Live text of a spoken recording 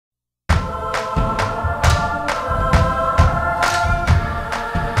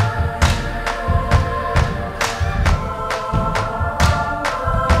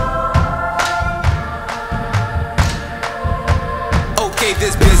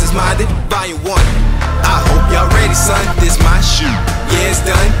Minded, Volume 1. I hope y'all ready, son. This my shoot. Yeah, it's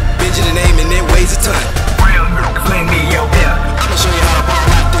done. Benji the name and it weighs a ton. Real nigga, blame me, yo, yeah. I'ma show you how to ball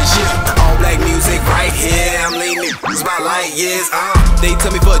out this shit. All black music right here. I'm leading niggas by light years. They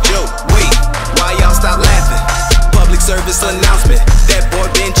tell me for a joke. Wait, why y'all stop laughing? Public service announcement. That boy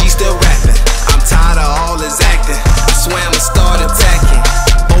Benji still rapping. I'm tired of all his acting. I swear I'ma start attacking.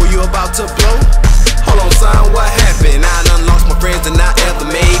 Oh, you about to blow? Hold on, son, what happened? I done lost my friends and I ever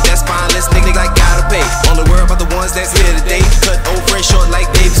made. That's fine, let's nigga, I gotta pay. Only worry about the ones that's here today. Cut old friends short like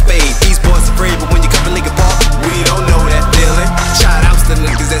David Spade. These boys afraid, but when you come to Lincoln Park, we don't know that feeling. Shout outs to the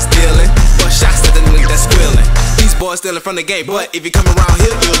niggas that's stealing, but shots to the niggas that's squealing. These boys stealing from the gate, but if you come around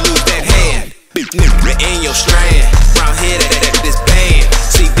here, you'll lose that hand. Big nigga in your strand. Round here, that this band.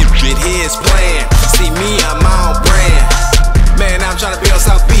 See, this shit here is playing. See me, I'm my own brand. Man, I'm tryna be on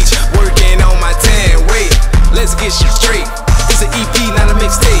South Beach, working on my tan. Wait, let's get shit straight. It's an EP, not a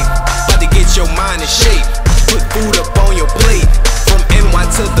mixtape. About to get your mind in shape. Put food up on your plate. From NY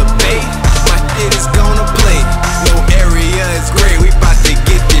to the Bay, my shit is gonna play. No area is great. We about to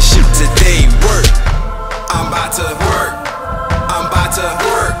get this shit today. Work. I'm about to work. I'm about to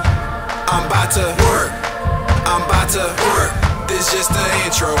work. I'm about to work. I'm about to work. This just the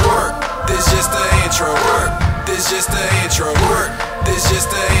intro. Work. This just the intro. Work. This just the intro. Work. This just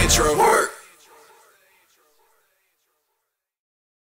the intro. Work.